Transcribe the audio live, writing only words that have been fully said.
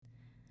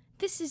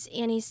This is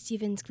Annie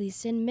Stevens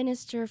Gleason,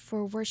 Minister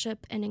for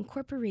Worship and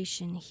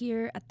Incorporation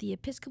here at the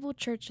Episcopal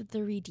Church of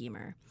the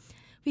Redeemer.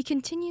 We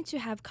continue to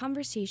have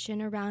conversation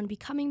around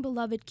becoming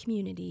beloved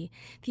community,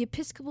 the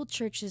Episcopal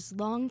Church's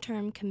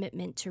long-term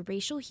commitment to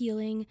racial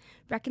healing,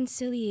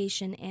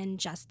 reconciliation, and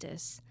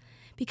justice.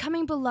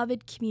 Becoming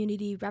beloved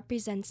community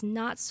represents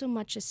not so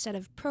much a set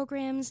of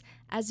programs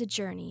as a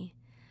journey,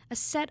 a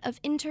set of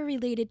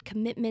interrelated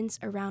commitments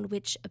around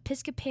which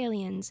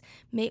Episcopalians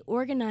may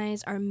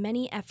organize our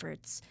many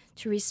efforts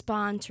to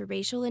respond to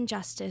racial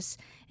injustice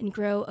and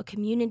grow a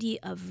community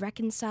of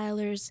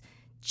reconcilers,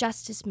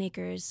 justice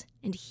makers,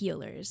 and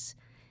healers.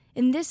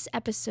 In this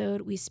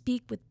episode, we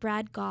speak with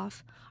Brad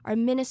Goff, our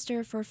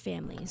Minister for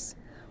Families.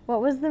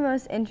 What was the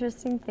most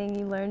interesting thing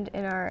you learned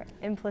in our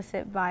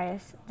implicit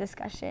bias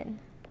discussion?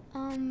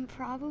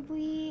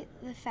 Probably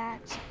the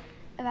fact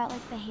about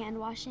the hand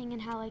washing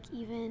and how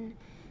even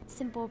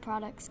simple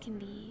products can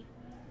be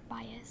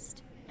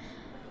biased.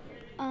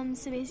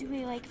 So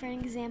basically, for an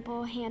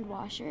example, hand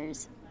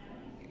washers.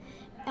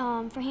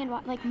 For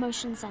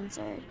motion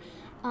censored.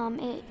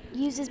 It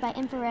uses by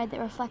infrared that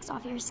reflects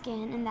off your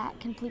skin, and that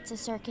completes a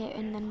circuit,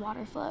 and then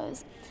water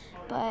flows.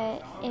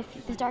 But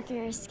if the darker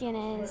your skin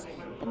is,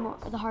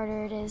 the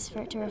harder it is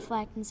for it to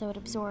reflect, and so it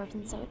absorbs,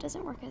 and so it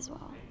doesn't work as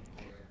well.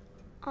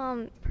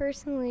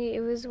 Personally,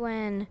 it was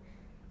when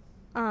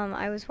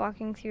I was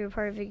walking through a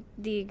part of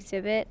the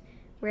exhibit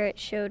where it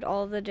showed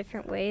all the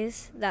different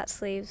ways that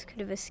slaves could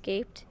have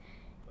escaped.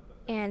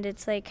 And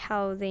it's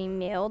how they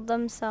mailed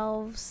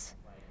themselves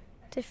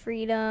to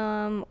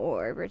freedom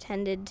or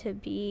pretended to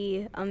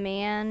be a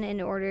man in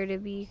order to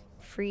be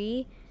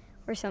free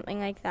or something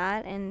like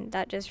that. And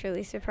that just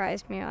really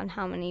surprised me on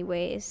how many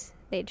ways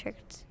they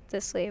tricked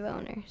the slave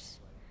owners.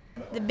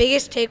 The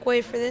biggest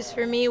takeaway for this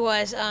for me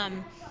was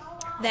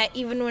that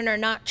even when we're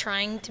not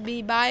trying to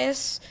be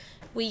biased,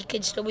 we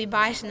could still be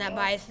biased, and that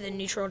bias is a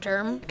neutral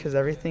term. Because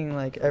everything,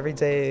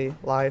 everyday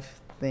life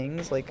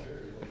things, there's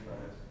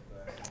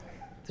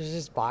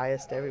just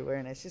biased everywhere,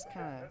 and it's just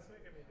kind of...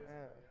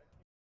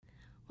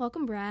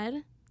 Welcome,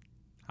 Brad.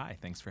 Hi,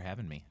 thanks for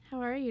having me.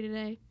 How are you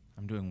today?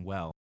 I'm doing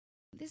well.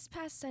 This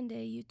past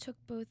Sunday, you took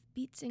both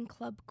Beats and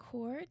Club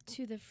Core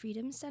to the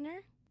Freedom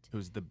Center. It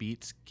was the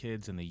Beats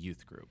kids and the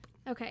youth group.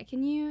 Okay,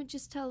 can you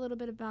just tell a little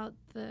bit about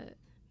the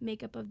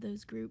makeup of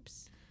those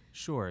groups?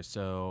 Sure.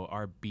 So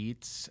our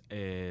Beats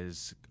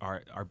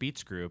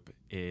group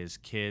is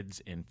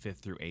kids in 5th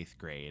through 8th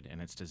grade, and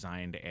it's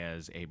designed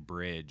as a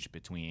bridge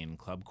between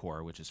Club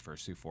Core, which is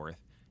 1st through 4th,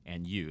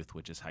 and youth,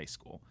 which is high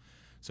school.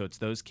 So it's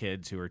those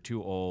kids who are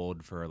too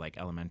old for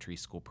elementary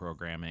school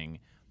programming,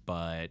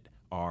 but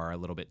are a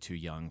little bit too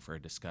young for a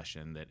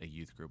discussion that a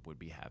youth group would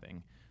be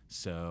having.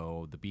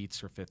 So the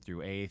Beats are 5th through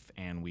 8th,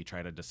 and we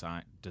try to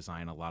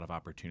design a lot of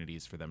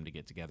opportunities for them to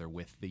get together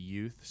with the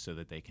youth so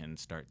that they can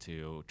start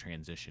to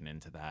transition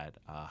into that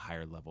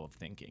higher level of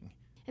thinking.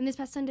 And this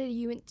past Sunday,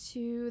 you went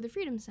to the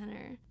Freedom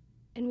Center,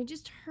 and we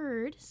just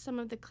heard some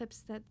of the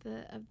clips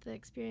of the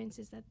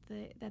experiences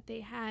that they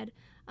had.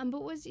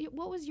 But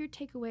what was your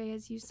takeaway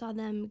as you saw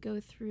them go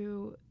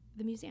through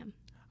the museum?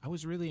 I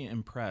was really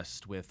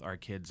impressed with our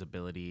kids'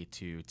 ability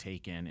to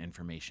take in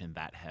information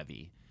that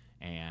heavy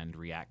and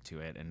react to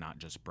it and not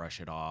just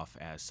brush it off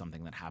as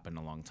something that happened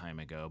a long time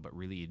ago, but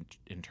really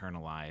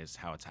internalize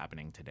how it's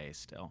happening today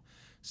still.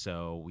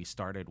 So we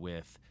started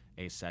with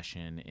a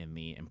session in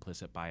the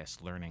Implicit Bias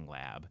Learning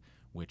Lab,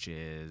 which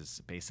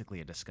is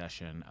basically a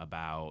discussion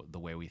about the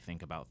way we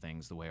think about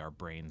things, the way our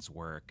brains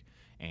work,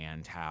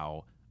 and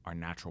how our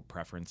natural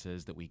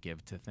preferences that we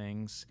give to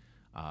things,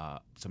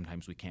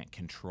 sometimes we can't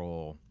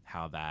control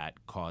how that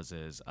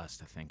causes us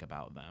to think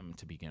about them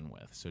to begin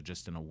with. So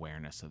just an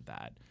awareness of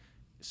that.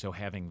 So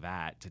having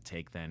that to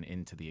take then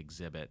into the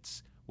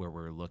exhibits where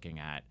we're looking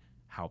at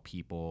how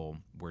people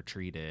were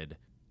treated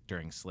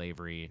during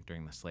slavery,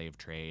 during the slave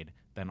trade,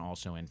 then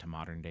also into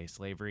modern day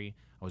slavery,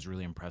 I was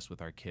really impressed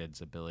with our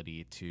kids'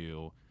 ability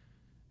to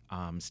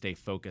stay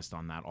focused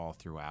on that all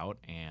throughout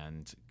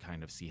and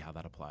kind of see how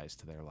that applies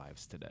to their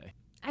lives today.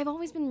 I've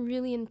always been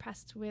really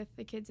impressed with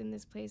the kids in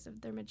this place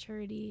of their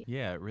maturity.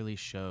 Yeah, it really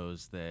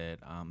shows that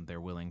they're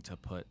willing to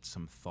put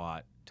some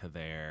thought to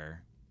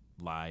their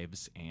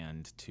lives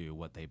and to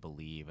what they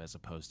believe, as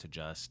opposed to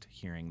just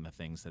hearing the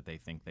things that they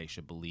think they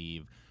should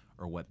believe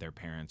or what their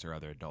parents or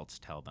other adults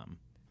tell them.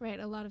 Right,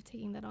 a lot of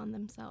taking that on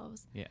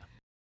themselves. Yeah.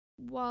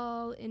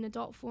 While in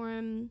Adult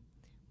Forum,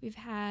 we've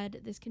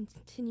had this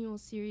continual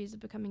series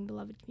of Becoming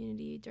Beloved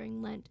Community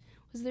during Lent.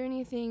 Was there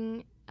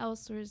anything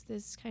else, or is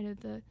this kind of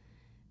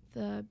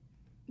the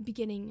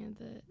beginning of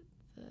the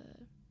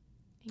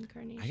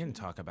incarnation? I can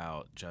talk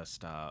about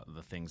just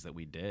the things that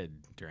we did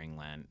during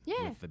Lent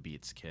with the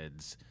Beats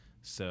kids.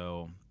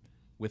 So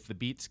with the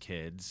Beats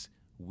kids,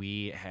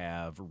 we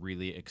have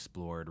really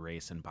explored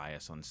race and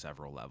bias on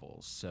several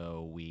levels.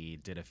 So we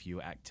did a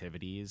few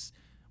activities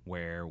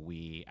where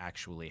we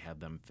actually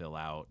had them fill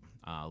out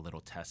little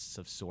tests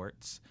of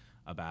sorts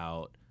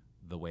about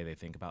the way they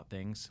think about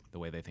things, the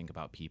way they think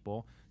about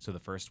people. So the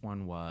first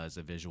one was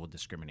a visual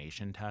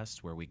discrimination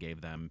test where we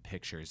gave them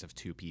pictures of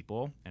two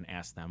people and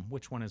asked them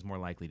which one is more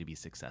likely to be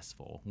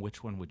successful,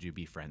 which one would you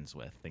be friends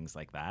with, things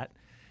like that.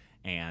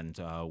 And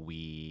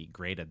we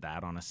graded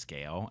that on a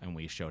scale, and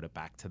we showed it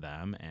back to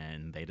them,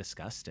 and they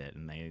discussed it,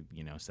 and they,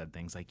 said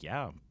things like,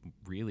 yeah,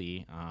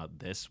 really,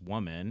 this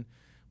woman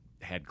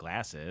had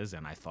glasses,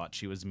 and I thought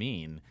she was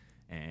mean.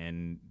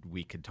 And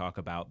we could talk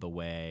about the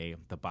way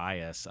the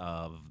bias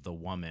of the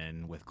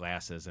woman with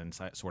glasses and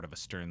sort of a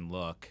stern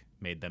look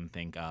made them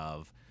think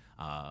of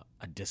a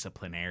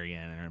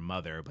disciplinarian and her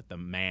mother, but the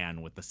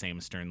man with the same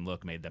stern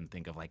look made them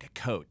think of like a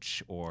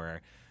coach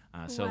or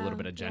so a little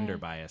bit of gender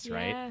bias,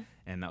 right?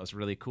 And that was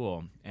really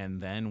cool.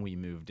 And then we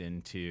moved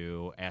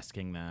into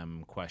asking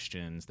them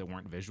questions that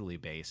weren't visually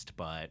based,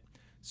 but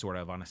sort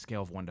of on a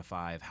scale of 1 to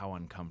 5, how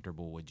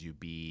uncomfortable would you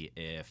be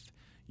if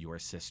your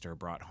sister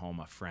brought home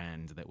a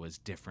friend that was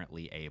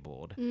differently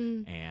abled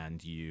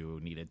and you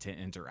needed to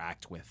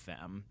interact with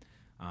them?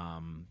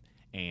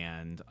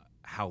 And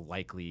how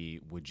likely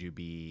would you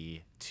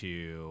be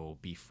to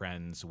be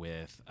friends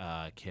with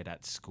a kid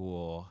at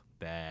school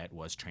that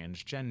was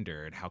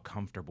transgendered? How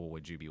comfortable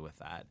would you be with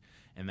that?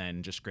 And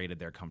then just graded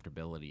their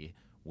comfortability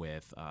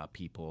with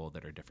people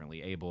that are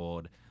differently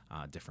abled,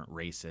 different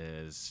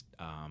races,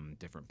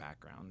 different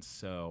backgrounds.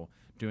 So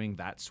doing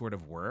that sort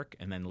of work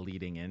and then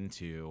leading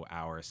into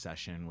our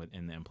session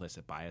within the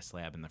Implicit Bias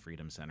Lab in the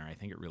Freedom Center, I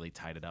think it really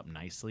tied it up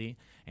nicely,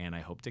 and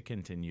I hope to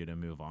continue to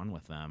move on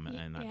with them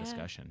in that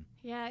discussion.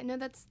 Yeah, no,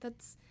 that's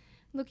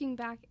looking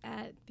back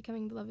at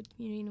Becoming Beloved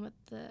Community and what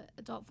the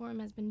Adult Forum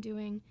has been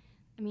doing.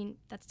 I mean,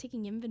 that's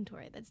taking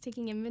inventory. That's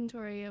taking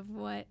inventory of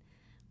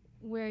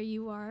where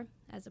you are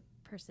as a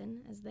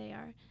person, as they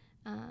are,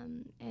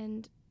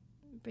 and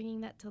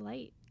bringing that to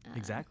light.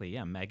 Exactly,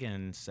 yeah.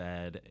 Megan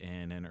said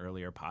in an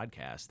earlier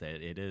podcast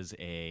that it is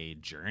a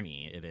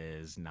journey. It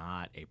is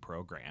not a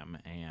program.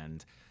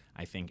 And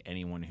I think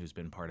anyone who's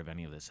been part of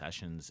any of the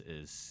sessions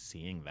is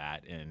seeing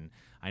that. And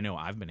I know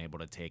I've been able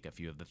to take a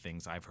few of the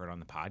things I've heard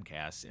on the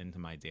podcast into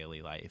my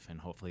daily life.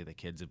 And hopefully the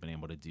kids have been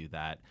able to do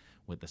that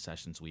with the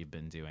sessions we've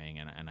been doing.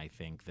 And I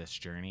think this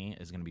journey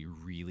is going to be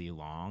really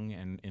long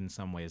and in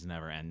some ways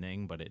never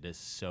ending, but it is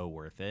so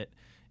worth it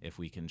if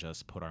we can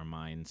just put our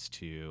minds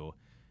to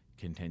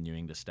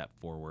continuing to step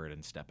forward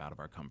and step out of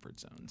our comfort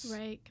zones.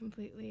 Right,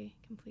 completely.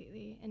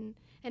 And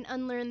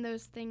unlearn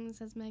those things,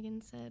 as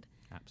Megan said.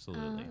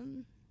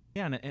 Absolutely.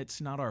 Yeah, and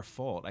it's not our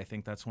fault. I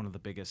think that's one of the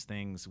biggest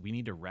things. We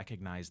need to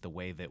recognize the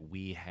way that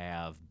we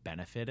have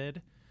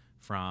benefited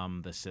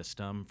from the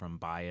system, from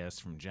bias,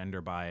 from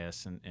gender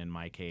bias, and in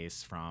my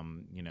case,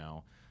 from,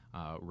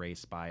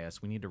 race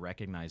bias. We need to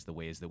recognize the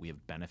ways that we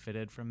have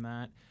benefited from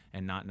that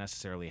and not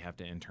necessarily have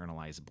to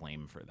internalize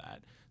blame for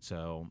that.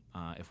 So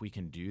if we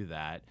can do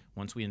that,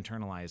 if you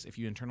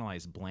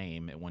internalize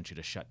blame, it wants you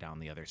to shut down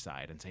the other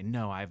side and say,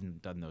 no, I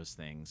haven't done those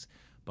things.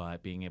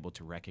 But being able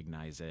to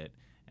recognize it,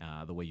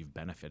 the way you've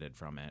benefited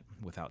from it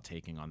without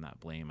taking on that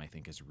blame, I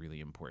think is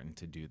really important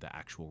to do the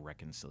actual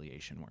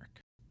reconciliation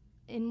work.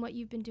 In what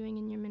you've been doing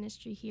in your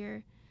ministry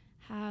here,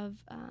 have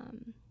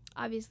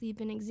obviously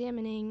been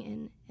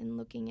examining and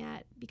looking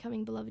at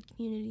becoming beloved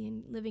community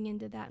and living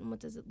into that, and what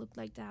does it look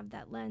like to have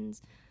that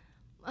lens.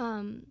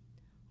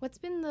 What's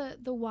been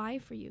the why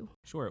for you?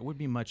 Sure, it would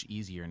be much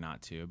easier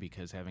not to,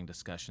 because having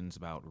discussions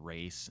about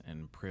race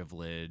and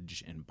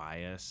privilege and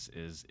bias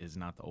is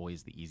not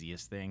always the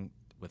easiest thing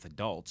with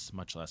adults,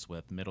 much less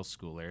with middle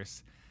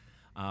schoolers.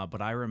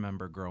 But I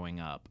remember growing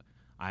up,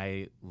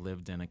 I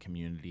lived in a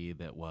community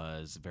that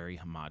was very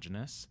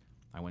homogenous.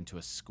 I went to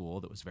a school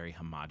that was very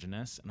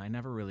homogenous, and I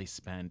never really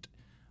spent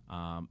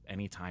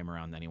any time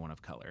around anyone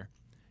of color.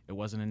 It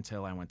wasn't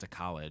until I went to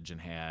college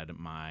and had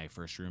my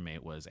first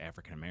roommate was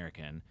African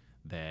American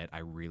that I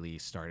really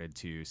started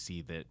to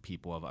see that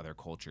people of other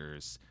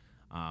cultures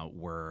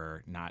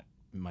were not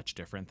much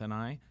different than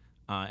I,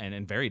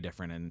 and very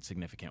different in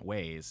significant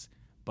ways.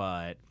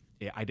 But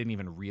I didn't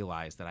even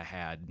realize that I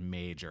had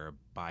major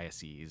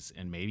biases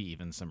and maybe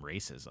even some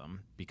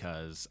racism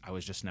because I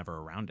was just never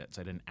around it.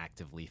 So I didn't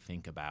actively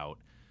think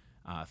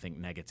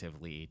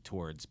negatively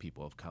towards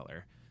people of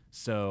color.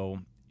 So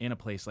in a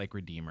place like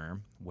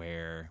Redeemer,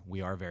 where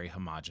we are very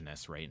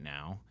homogenous right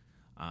now,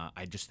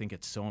 I just think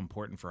it's so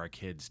important for our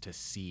kids to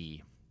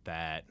see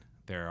that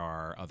there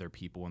are other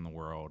people in the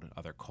world,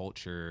 other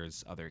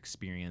cultures, other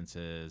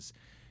experiences,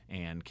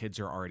 and kids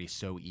are already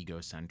so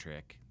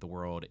egocentric. The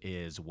world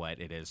is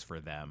what it is for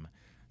them.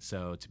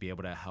 So to be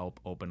able to help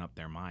open up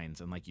their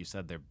minds, and like you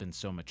said, they've been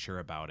so mature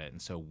about it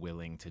and so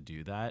willing to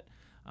do that,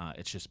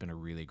 it's just been a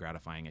really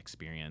gratifying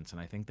experience,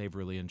 and I think they've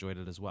really enjoyed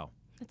it as well.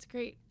 That's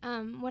great.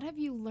 What have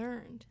you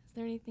learned? Is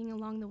there anything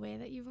along the way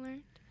that you've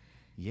learned?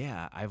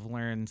 Yeah, I've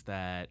learned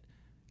that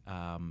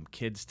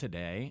kids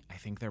today, I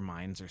think their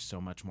minds are so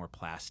much more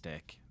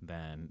plastic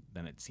than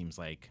it seems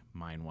like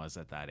mine was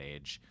at that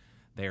age.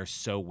 They are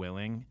so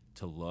willing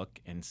to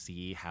look and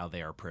see how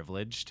they are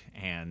privileged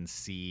and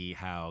see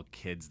how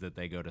kids that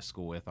they go to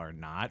school with are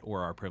not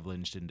or are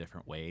privileged in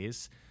different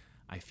ways.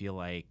 I feel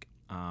like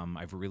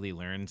I've really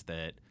learned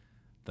that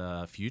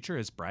the future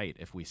is bright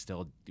if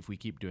we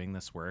keep doing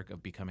this work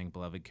of becoming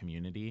beloved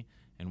community,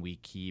 and we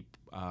keep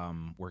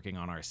working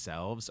on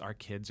ourselves. Our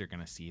kids are going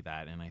to see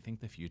that, and I think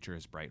the future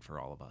is bright for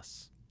all of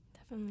us.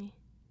 Definitely.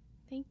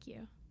 Thank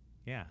you.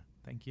 Yeah,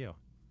 thank you.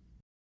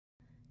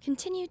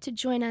 Continue to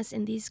join us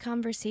in these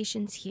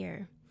conversations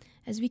here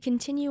as we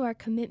continue our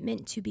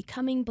commitment to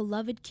becoming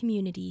beloved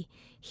community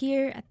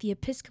here at the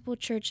Episcopal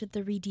Church of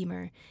the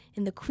Redeemer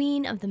in the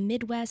Queen of the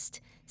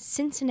Midwest,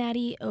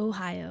 Cincinnati,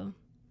 Ohio.